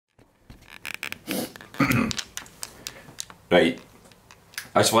Right,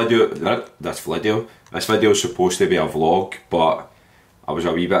 this video is supposed to be a vlog, but I was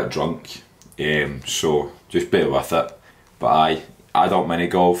a wee bit drunk, so just bear with it. But aye, adult mini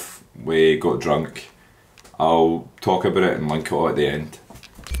golf, we got drunk. I'll talk about it and link it all at the end.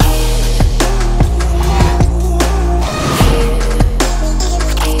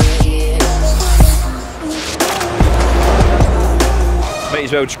 Might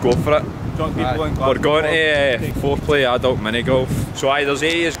as well just go for it. Drunk people in We're going to Glasgow. Foreplay Adult Mini Golf. So aye, there's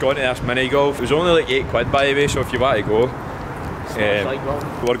 8 years going to this mini golf. It was only like £8 by the way, so if you want to go.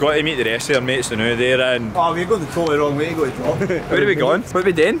 We're going to meet the rest of their mates now there and... Oh, we're going the totally wrong way to go to top. Where are we going? What are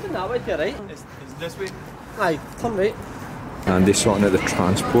we doing? That way to your right. It's this way. Aye, turn right. Andy's sorting out the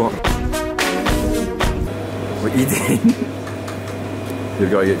transport. What are you doing?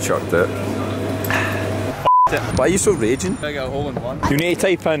 You've got to get chucked out. Why are you so raging? I got a hole in one. You need to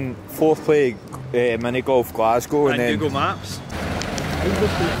type in Foreplay Mini Golf Glasgow and then... Google Maps.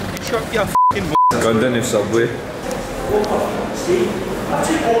 Chuck your f***ing Gone down the subway.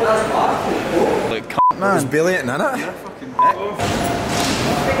 Like c***, Man, there's barely anything in it.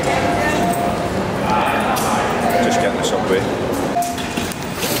 Just getting the subway.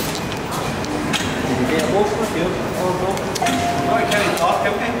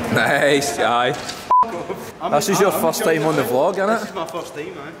 Nice, aye. This is your first time on the vlog, isn't it? This is my first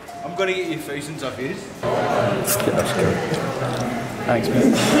time, man. I'm going to get you thousands of views. Let's get this going. Thanks,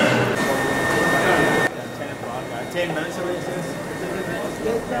 mate. 10 minutes away, it says.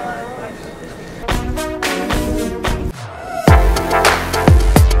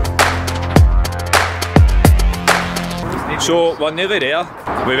 So, we're nearly there.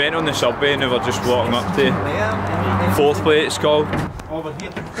 We went on the subway and we were just walking up to Foreplay, it's called. Over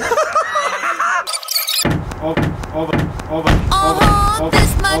here.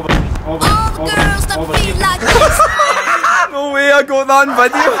 No way, I got that on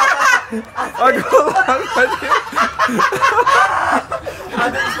video. I got that on video. I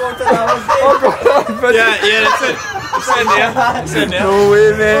got that on video. Yeah, it's in. It's in there. It's in there. No way,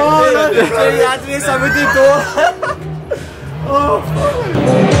 man.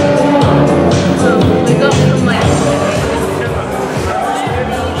 We got from like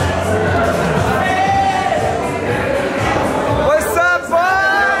What's up,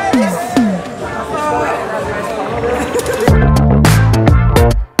 boys?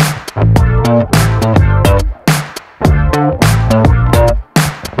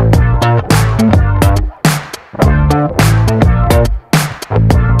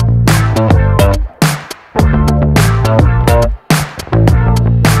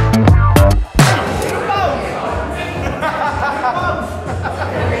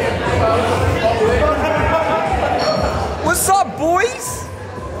 What's up, boys?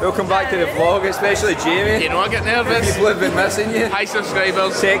 Welcome back to the vlog, especially Jamie. You know I get nervous. People have been missing you. Hi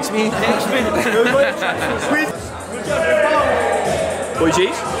subscribers. Text me. Text me. Boy,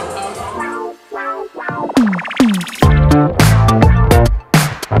 G's.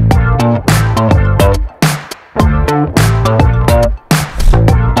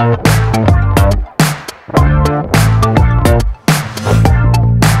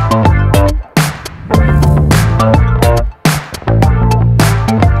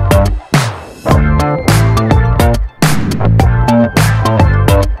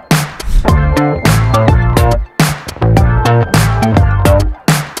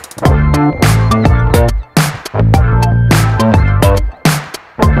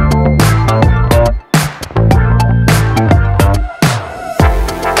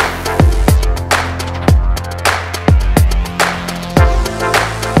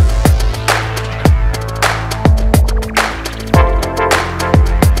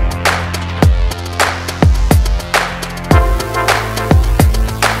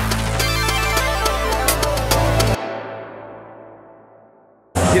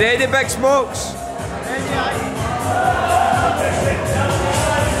 You ready, Big Smokes?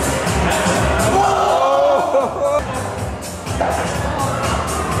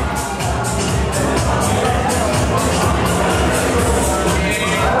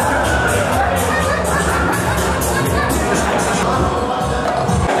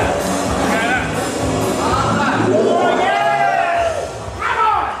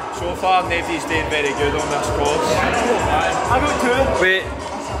 So far, nobody's doing very good on this course. I got 2. Wait,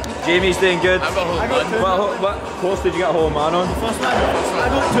 Jamie's doing good. I've got hole in one. What course did you get a hole man on? First one. I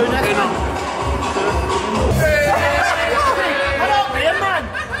got 2 next one.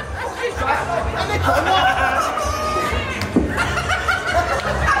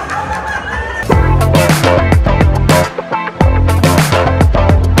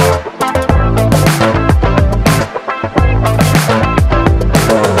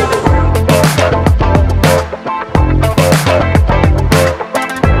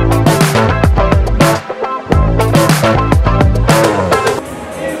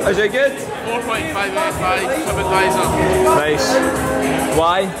 Is it good? 4.5 out of 5, TripAdvisor. Nice.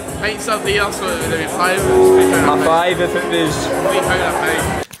 Why? Pints of beer, so it would be 5. A 5 if it was. £3 a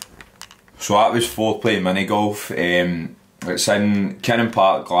pint. So that was Foreplay Mini Golf. It's in Kinnan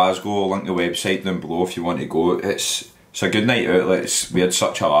Park, Glasgow. Link the website down below if you want to go. It's a good night out. We had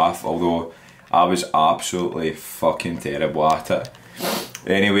such a laugh, although I was absolutely fucking terrible at it.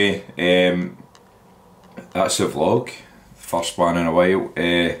 Anyway, that's the vlog. First one in a while.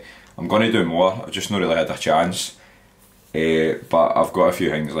 I'm going to do more. I've just not really had a chance. But I've got a few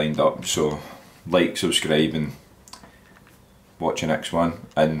things lined up. So like, subscribe, and watch the next one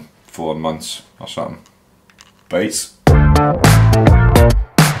in 4 months or something. Bye.